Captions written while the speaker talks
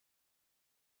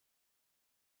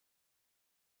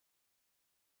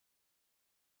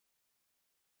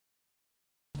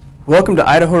Welcome to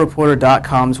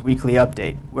IdahoReporter.com's weekly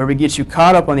update, where we get you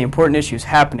caught up on the important issues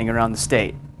happening around the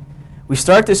state. We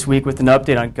start this week with an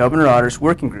update on Governor Otter's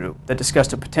working group that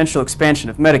discussed a potential expansion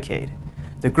of Medicaid.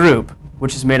 The group,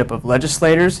 which is made up of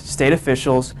legislators, state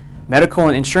officials, medical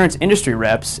and insurance industry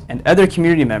reps, and other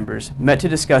community members, met to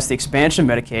discuss the expansion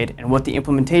of Medicaid and what the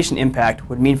implementation impact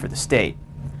would mean for the state.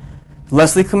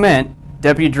 Leslie Clement,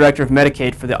 Deputy Director of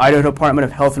Medicaid for the Idaho Department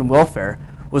of Health and Welfare,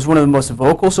 was one of the most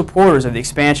vocal supporters of the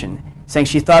expansion, saying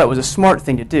she thought it was a smart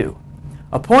thing to do.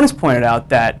 Opponents pointed out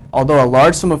that, although a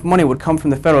large sum of money would come from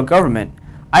the federal government,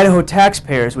 Idaho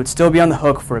taxpayers would still be on the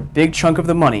hook for a big chunk of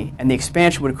the money, and the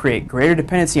expansion would create greater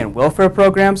dependency on welfare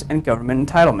programs and government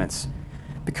entitlements.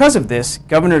 Because of this,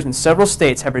 governors in several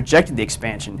states have rejected the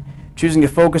expansion, choosing to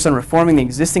focus on reforming the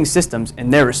existing systems in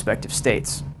their respective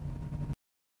states.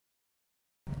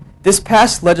 This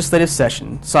past legislative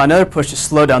session saw another push to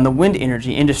slow down the wind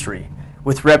energy industry,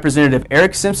 with Representative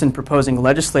Eric Simpson proposing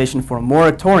legislation for a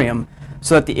moratorium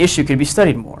so that the issue could be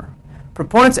studied more.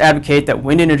 Proponents advocate that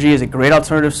wind energy is a great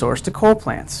alternative source to coal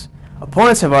plants.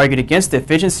 Opponents have argued against the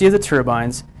efficiency of the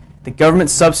turbines, the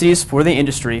government subsidies for the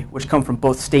industry, which come from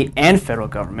both state and federal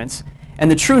governments,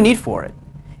 and the true need for it.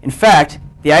 In fact,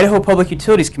 the Idaho Public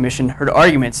Utilities Commission heard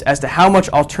arguments as to how much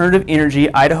alternative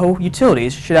energy Idaho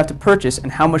utilities should have to purchase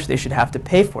and how much they should have to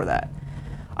pay for that.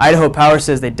 Idaho Power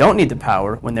says they don't need the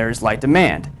power when there is light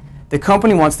demand. The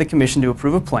company wants the commission to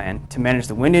approve a plan to manage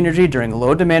the wind energy during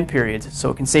low demand periods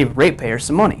so it can save ratepayers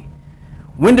some money.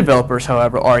 Wind developers,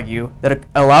 however, argue that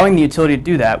allowing the utility to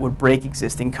do that would break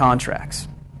existing contracts.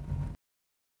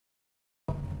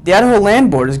 The Idaho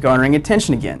Land Board is garnering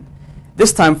attention again,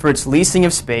 this time for its leasing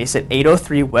of space at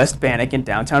 803 West Bannock in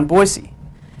downtown Boise.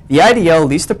 The IDL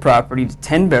leased the property to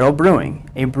 10 Barrel Brewing,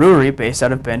 a brewery based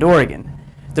out of Bend, Oregon.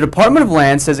 The Department of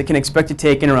Land says it can expect to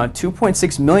take in around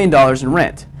 $2.6 million in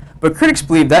rent, but critics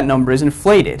believe that number is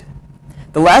inflated.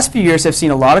 The last few years have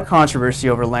seen a lot of controversy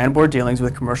over land board dealings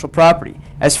with commercial property,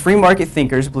 as free market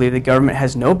thinkers believe the government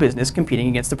has no business competing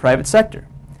against the private sector.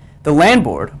 The Land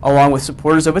Board, along with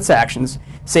supporters of its actions,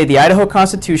 say the Idaho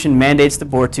Constitution mandates the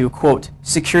board to, quote,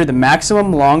 secure the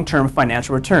maximum long-term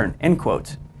financial return, end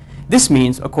quote. This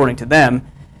means, according to them,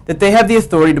 that they have the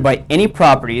authority to buy any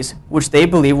properties which they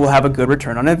believe will have a good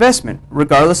return on investment,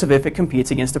 regardless of if it competes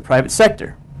against the private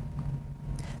sector.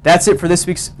 That's it for this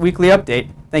week's weekly update.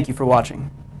 Thank you for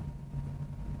watching.